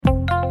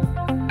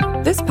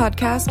This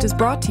podcast is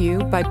brought to you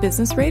by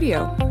Business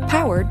Radio,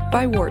 powered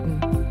by Wharton.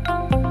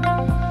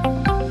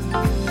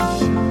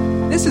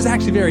 This is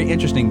actually very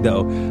interesting,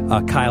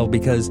 though, Kyle,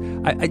 because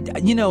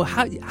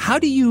how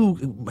do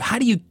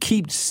you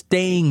keep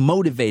staying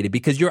motivated?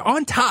 Because you're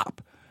on top.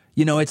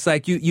 You know, it's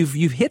like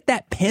you've hit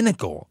that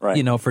pinnacle, right,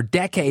 you know, for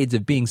decades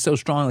of being so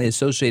strongly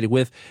associated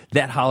with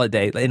that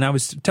holiday. And I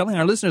was telling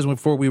our listeners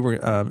before we were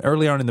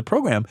early on in the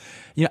program,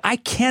 you know, I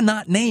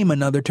cannot name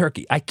another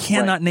turkey. I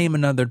cannot name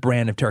another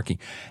brand of turkey.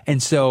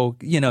 And so,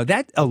 you know,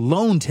 that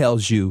alone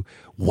tells you,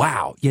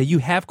 wow, yeah, you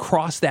have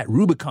crossed that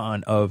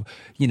Rubicon of,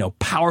 you know,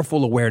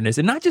 powerful awareness,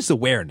 and not just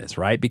awareness,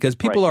 right? Because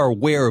people are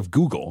aware of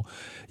Google,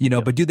 you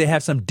know, but do they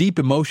have some deep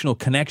emotional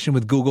connection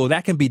with Google?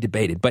 That can be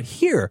debated. But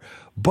here,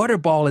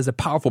 Butterball is a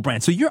powerful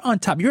brand. So you're on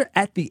top. You're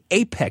at the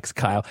apex,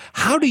 Kyle.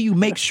 How do you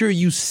make sure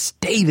you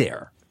stay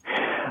there?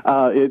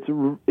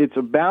 It's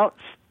about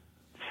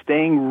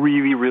staying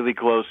really, really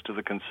close to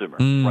the consumer,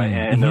 right,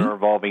 and their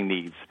evolving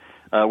needs,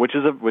 which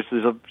is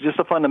just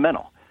a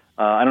fundamental.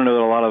 I don't know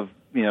that a lot of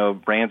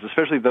brands,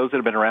 especially those that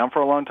have been around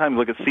for a long time.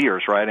 Look at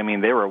Sears, right? I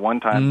mean, they were at one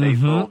time they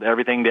sold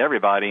everything to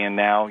everybody, and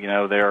now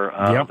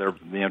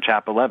they're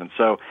Chap 11.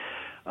 So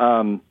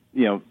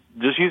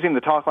just using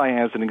the talk line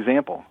as an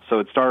example. So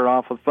it started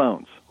off with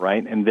phones,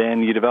 right? And then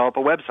you develop a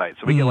website.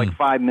 So we get like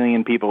 5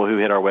 million people who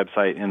hit our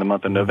website in the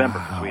month of November.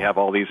 Wow. We have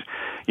all these,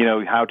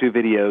 how-to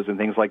videos and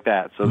things like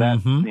that. So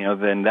that,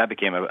 then that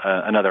became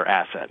another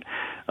asset.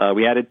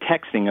 We added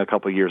texting a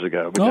couple of years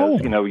ago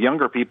because,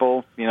 younger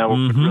people,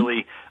 would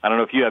really, I don't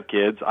know if you have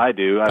kids. I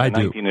do. I have a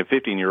 19 and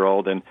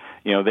 15-year-old, and,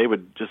 they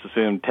would just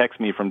assume text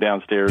me from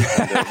downstairs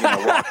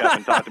and walk up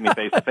and talk to me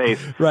face to face,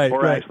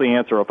 or actually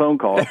answer a phone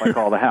call if I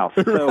call the house.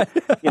 So,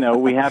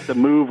 we have to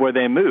move where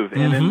they move.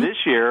 And then this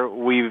year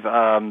we've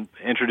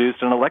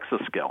introduced an Alexa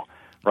skill,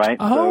 right?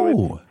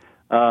 Oh.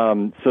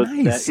 So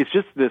nice. It's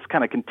just this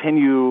kind of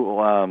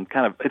continual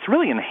it's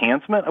really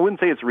enhancement. I wouldn't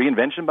say it's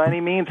reinvention by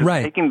any means. It's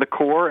taking the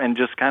core and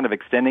just kind of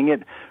extending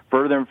it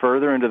further and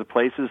further into the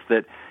places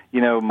that,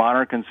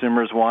 modern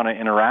consumers want to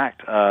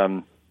interact,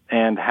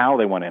 and how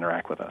they want to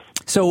interact with us.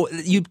 So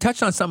you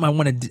touched on something I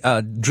want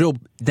to drill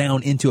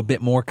down into a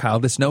bit more, Kyle,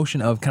 this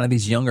notion of kind of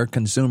these younger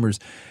consumers.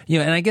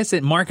 And I guess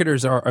that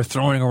marketers are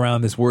throwing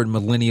around this word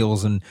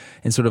millennials and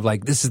sort of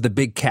like this is the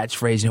big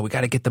catchphrase, we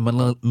got to get the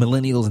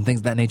millennials and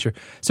things of that nature.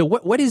 So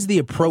what is the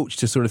approach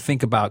to sort of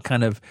think about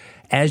kind of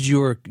as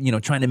you're,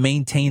 trying to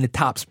maintain the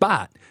top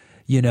spot,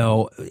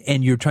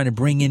 and you're trying to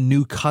bring in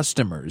new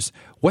customers?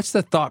 What's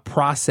the thought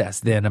process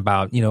then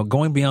about,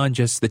 going beyond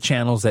just the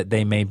channels that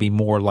they may be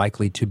more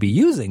likely to be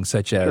using,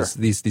 such as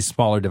these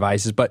smaller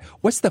devices, but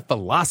what's the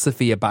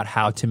philosophy about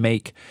how to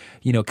make,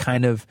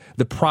 kind of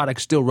the product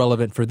still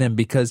relevant for them?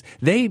 Because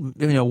they,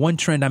 one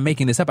trend, I'm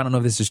making this up, I don't know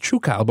if this is true,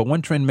 Kyle, but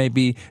one trend may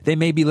be they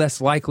may be less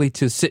likely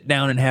to sit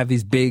down and have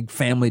these big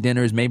family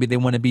dinners. Maybe they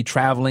want to be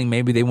traveling.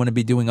 Maybe they want to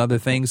be doing other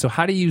things. So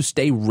how do you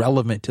stay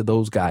relevant to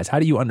those guys? How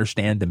do you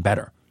understand them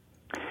better?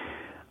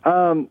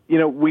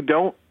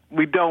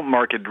 We don't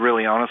market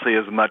really, honestly,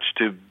 as much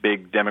to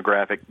big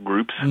demographic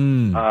groups.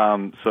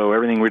 So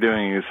everything we're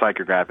doing is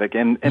psychographic.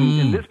 And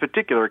in this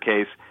particular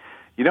case,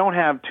 you don't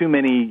have too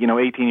many,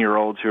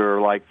 18-year-olds who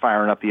are like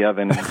firing up the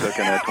oven and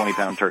cooking a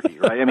 20-pound turkey,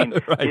 right? I mean,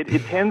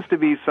 it tends to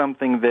be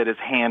something that is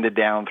handed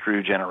down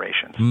through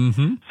generations.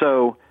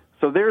 So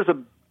there's a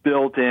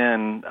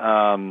built-in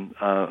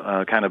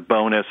kind of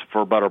bonus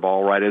for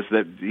Butterball, right? Is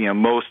that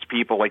most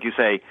people, like you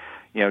say,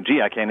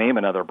 I can't name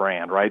another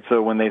brand, right?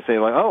 So when they say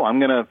like, oh, I'm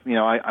gonna,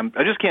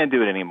 I just can't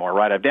do it anymore,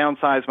 right? I've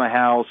downsized my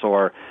house,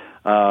 or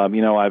I'm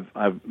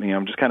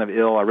just kind of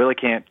ill. I really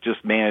can't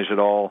just manage it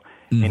all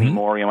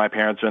anymore. My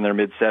parents are in their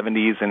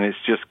mid-70s, and it's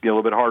just a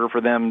little bit harder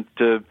for them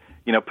to,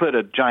 put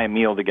a giant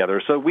meal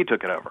together. So we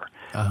took it over.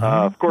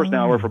 Of course,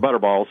 now we're for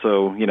Butterball,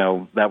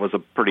 so that was a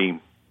pretty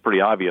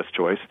obvious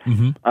choice.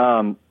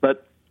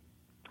 But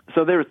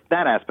so there's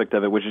that aspect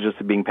of it, which is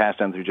just being passed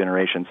down through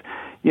generations.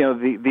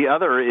 The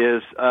other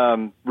is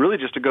really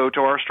just to go to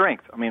our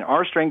strength. I mean,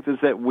 our strength is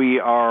that we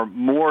are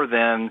more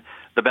than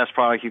the best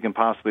product you can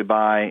possibly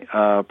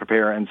buy,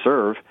 prepare, and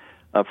serve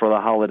for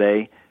the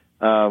holiday.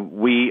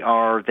 We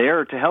are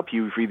there to help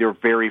you for your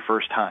very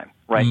first time,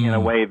 right, in a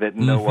way that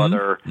no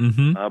other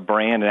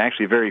brand and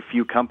actually very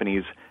few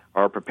companies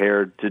are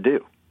prepared to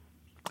do.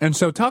 And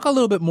so talk a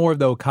little bit more,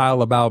 though,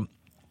 Kyle, about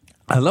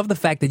I love the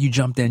fact that you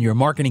jumped in. You're a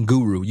marketing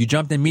guru. You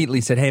jumped in immediately,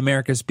 said, hey,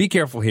 Americus, be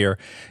careful here.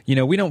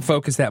 We don't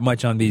focus that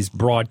much on these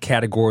broad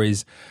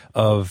categories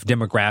of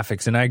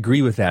demographics, and I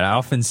agree with that. I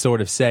often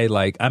sort of say,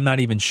 like, I'm not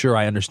even sure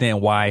I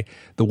understand why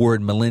the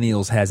word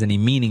millennials has any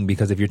meaning,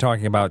 because if you're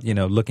talking about,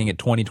 looking at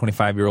 20,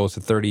 25-year-olds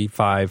to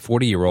 35,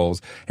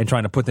 40-year-olds and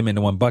trying to put them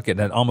into one bucket,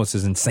 that almost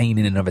is insane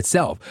in and of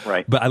itself.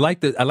 Right. But I like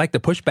the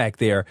pushback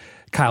there,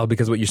 Kyle,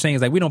 because what you're saying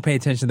is like we don't pay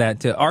attention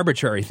to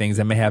arbitrary things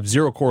that may have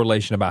zero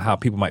correlation about how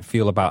people might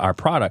feel about our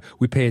product.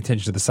 We pay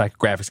attention to the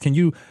psychographics. Can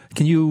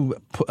you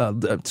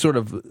sort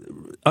of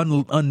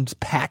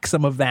unpack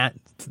some of that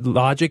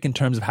logic in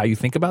terms of how you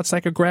think about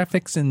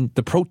psychographics in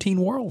the protein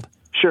world?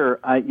 Sure.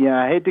 I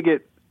hate to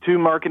get too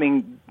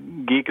marketing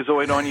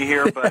geekazoid on you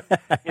here, but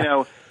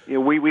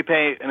we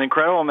pay an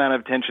incredible amount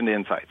of attention to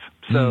insights.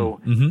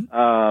 So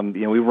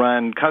we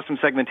run custom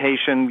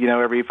segmentation,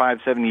 every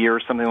 5-7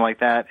 years, something like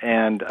that,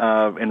 and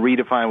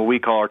redefine what we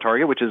call our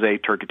target, which is a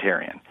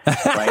turkitarian.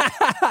 Right?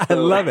 I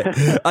love it,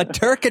 a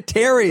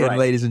turkitarian, right.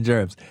 Ladies and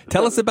germs.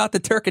 Tell us about the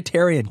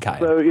turkitarian, Kyle.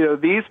 So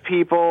these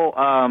people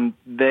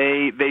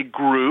they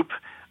group.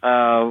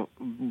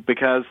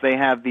 Because they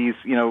have these,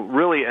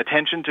 really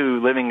attention to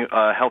living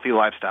a healthy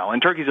lifestyle.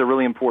 And turkey's a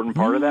really important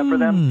part of that for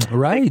them.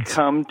 Right. They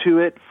come to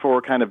it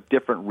for kind of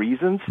different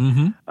reasons.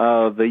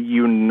 The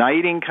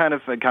uniting kind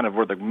of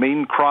where the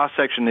main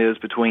cross-section is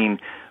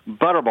between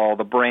Butterball,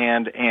 the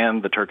brand,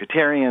 and the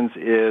turkitarians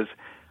is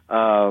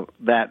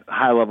that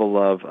high level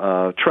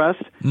of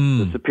trust,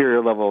 the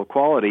superior level of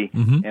quality,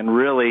 and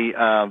really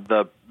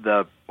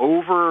the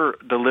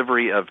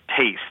over-delivery of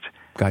taste.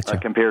 Gotcha.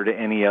 Compared to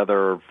any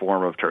other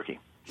form of turkey.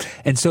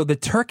 And so the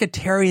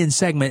turkitarian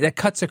segment, that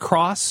cuts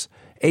across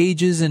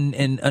ages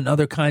and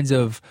other kinds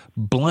of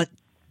blunt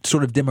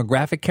sort of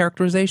demographic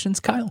characterizations,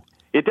 Kyle?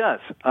 It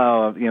does.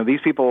 These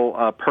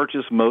people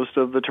purchase most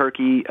of the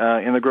turkey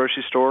in the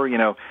grocery store.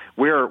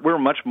 We're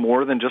much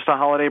more than just a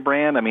holiday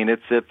brand. I mean,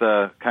 it's at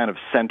the kind of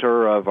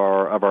center of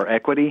our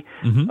equity.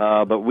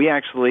 But we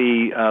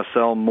actually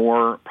sell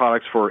more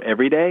products for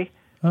everyday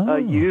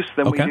use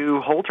than we do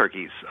whole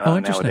turkeys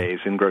nowadays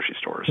in grocery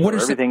stores. So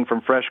everything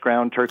from fresh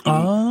ground turkey,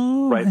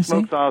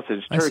 smoked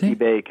sausage, turkey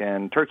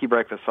bacon, turkey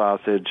breakfast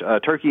sausage,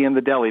 turkey in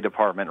the deli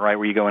department, right,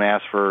 where you go and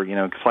ask for,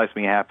 slice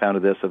me a half pound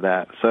of this or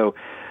that. So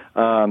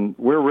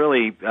we're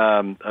really,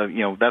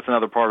 that's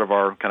another part of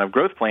our kind of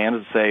growth plan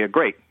is to say,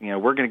 great,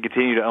 we're going to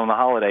continue to own the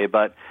holiday,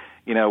 but,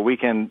 we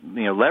can,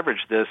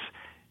 leverage this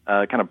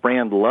kind of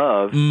brand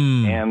love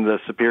and the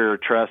superior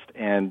trust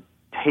and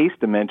taste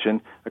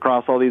dimension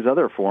across all these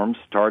other forms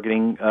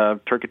targeting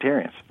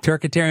turkitarians.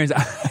 Turkitarians,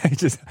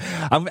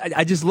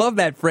 I just love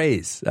that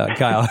phrase,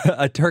 Kyle.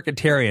 A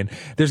turkitarian.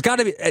 There's got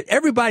to be,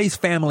 everybody's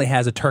family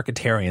has a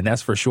turkitarian,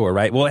 that's for sure,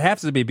 right? Well, it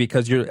has to be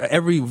because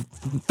every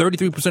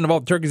 33% of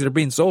all the turkeys that are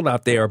being sold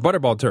out there are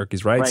Butterball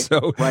turkeys, right?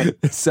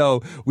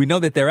 So we know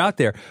that they're out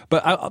there.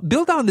 But I'll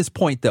build on this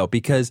point though,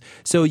 because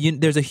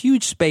there's a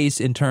huge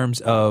space in terms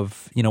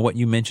of what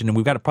you mentioned, and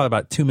we've got probably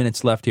about 2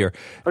 minutes left here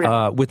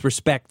with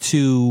respect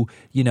to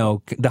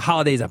the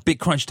holidays, a big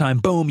crunch time,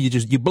 boom,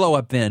 you blow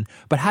up then.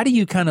 But how do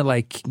you kind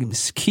of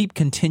keep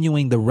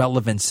continuing the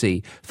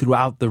relevancy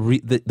throughout the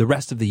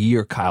rest of the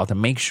year, Kyle, to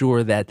make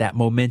sure that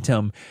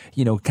momentum,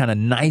 kind of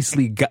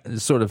nicely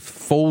sort of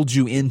folds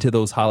you into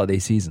those holiday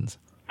seasons?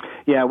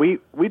 Yeah, we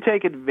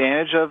take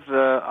advantage of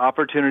the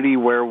opportunity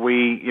where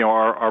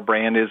our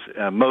brand is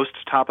most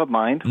top of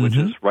mind, which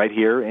is right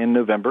here in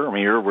November. I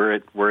mean,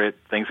 we're at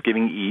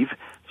Thanksgiving Eve,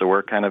 so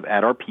we're kind of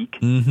at our peak.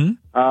 To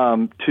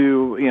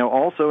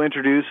also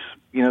introduce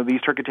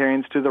these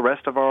turkitarians to the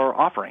rest of our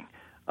offering.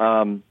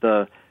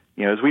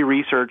 As we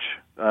research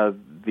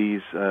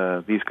these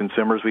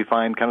consumers, we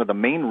find kind of the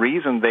main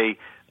reason they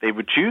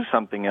would choose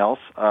something else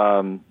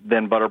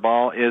than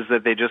Butterball is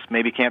that they just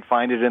maybe can't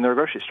find it in their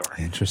grocery store.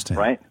 Interesting.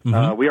 Right?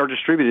 We are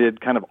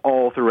distributed kind of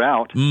all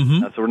throughout,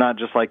 so we're not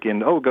just like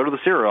go to the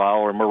cereal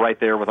aisle and we're right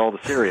there with all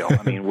the cereal.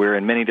 I mean, we're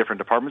in many different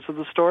departments of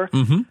the store.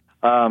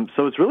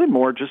 So it's really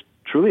more just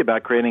truly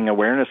about creating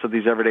awareness of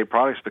these everyday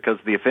products because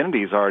the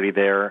affinity is already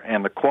there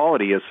and the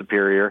quality is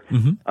superior.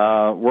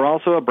 We're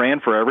also a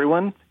brand for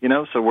everyone,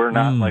 so we're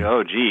not like,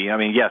 oh, gee. I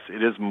mean, yes,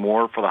 it is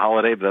more for the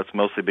holiday, but that's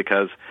mostly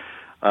because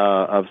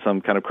of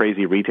some kind of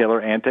crazy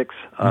retailer antics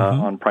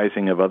on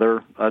pricing of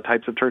other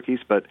types of turkeys.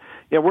 But,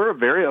 yeah, we're a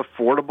very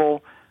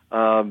affordable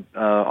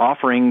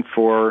offering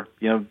for,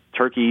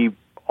 turkey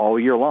all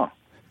year long.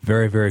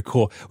 Very, very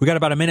cool. We got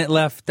about a minute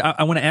left.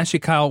 I want to ask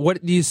you, Kyle,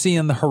 what do you see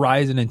on the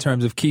horizon in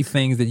terms of key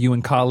things that you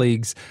and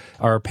colleagues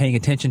are paying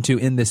attention to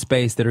in this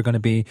space that are going to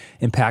be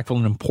impactful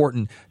and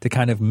important to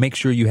kind of make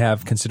sure you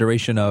have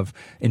consideration of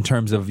in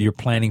terms of your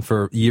planning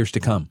for years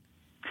to come?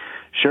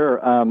 Sure.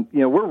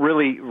 We're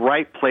really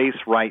right place,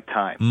 right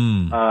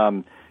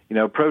time.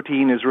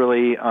 Protein is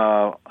really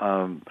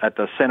at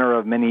the center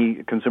of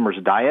many consumers'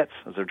 diets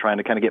as they're trying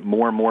to kind of get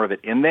more and more of it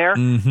in there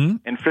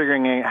and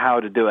figuring out how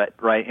to do it,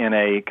 right, in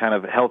a kind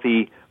of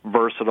healthy,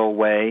 versatile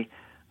way.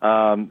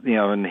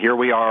 And here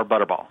we are,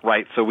 Butterball,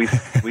 right? So we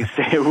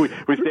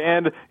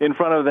stand in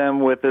front of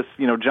them with this,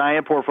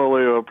 giant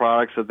portfolio of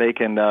products that they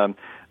can,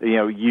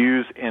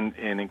 use in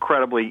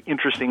incredibly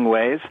interesting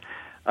ways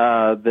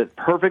that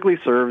perfectly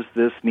serves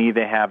this need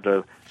they have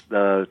to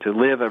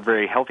live a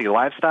very healthy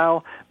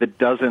lifestyle that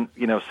doesn't,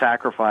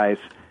 sacrifice,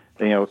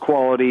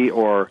 quality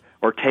or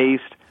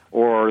taste,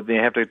 or they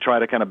have to try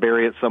to kind of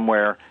bury it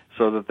somewhere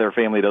so that their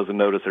family doesn't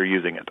notice they're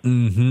using it.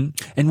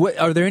 And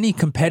are there any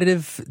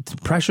competitive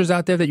pressures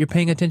out there that you're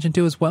paying attention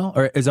to as well,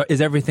 or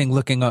is everything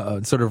looking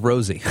sort of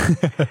rosy?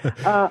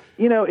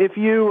 If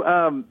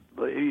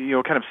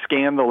you kind of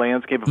scan the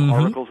landscape of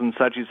articles and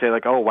such, you say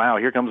like, oh wow,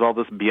 here comes all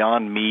this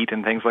Beyond Meat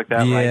and things like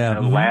that, right?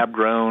 Lab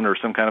grown or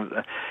some kind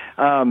of.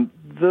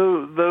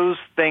 Those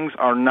things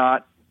are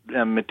not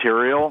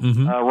material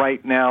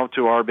right now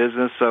to our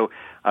business. So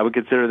I would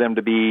consider them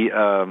to be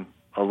a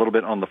little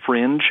bit on the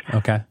fringe.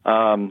 Okay.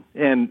 And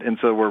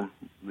so we're,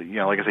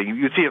 like I say,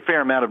 you see a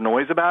fair amount of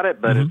noise about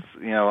it, but it's,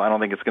 I don't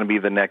think it's going to be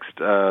the next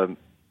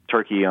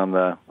turkey on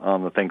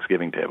the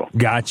Thanksgiving table.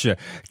 Gotcha.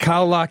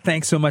 Kyle Locke,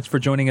 thanks so much for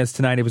joining us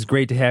tonight. It was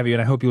great to have you,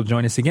 and I hope you'll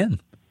join us again.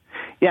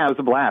 Yeah, it was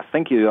a blast.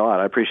 Thank you a lot.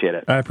 I appreciate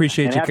it. I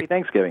appreciate and you. Happy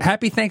Thanksgiving.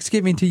 Happy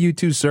Thanksgiving to you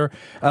too, sir.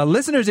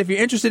 Listeners, if you're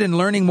interested in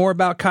learning more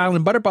about Kyle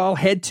and Butterball,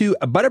 head to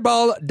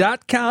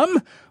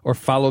butterball.com or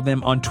follow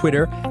them on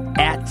Twitter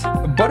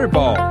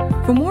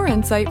 @Butterball. For more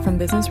insight from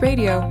Business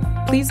Radio,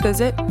 please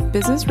visit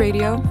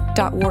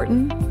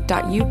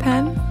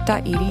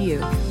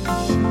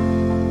businessradio.wharton.upenn.edu.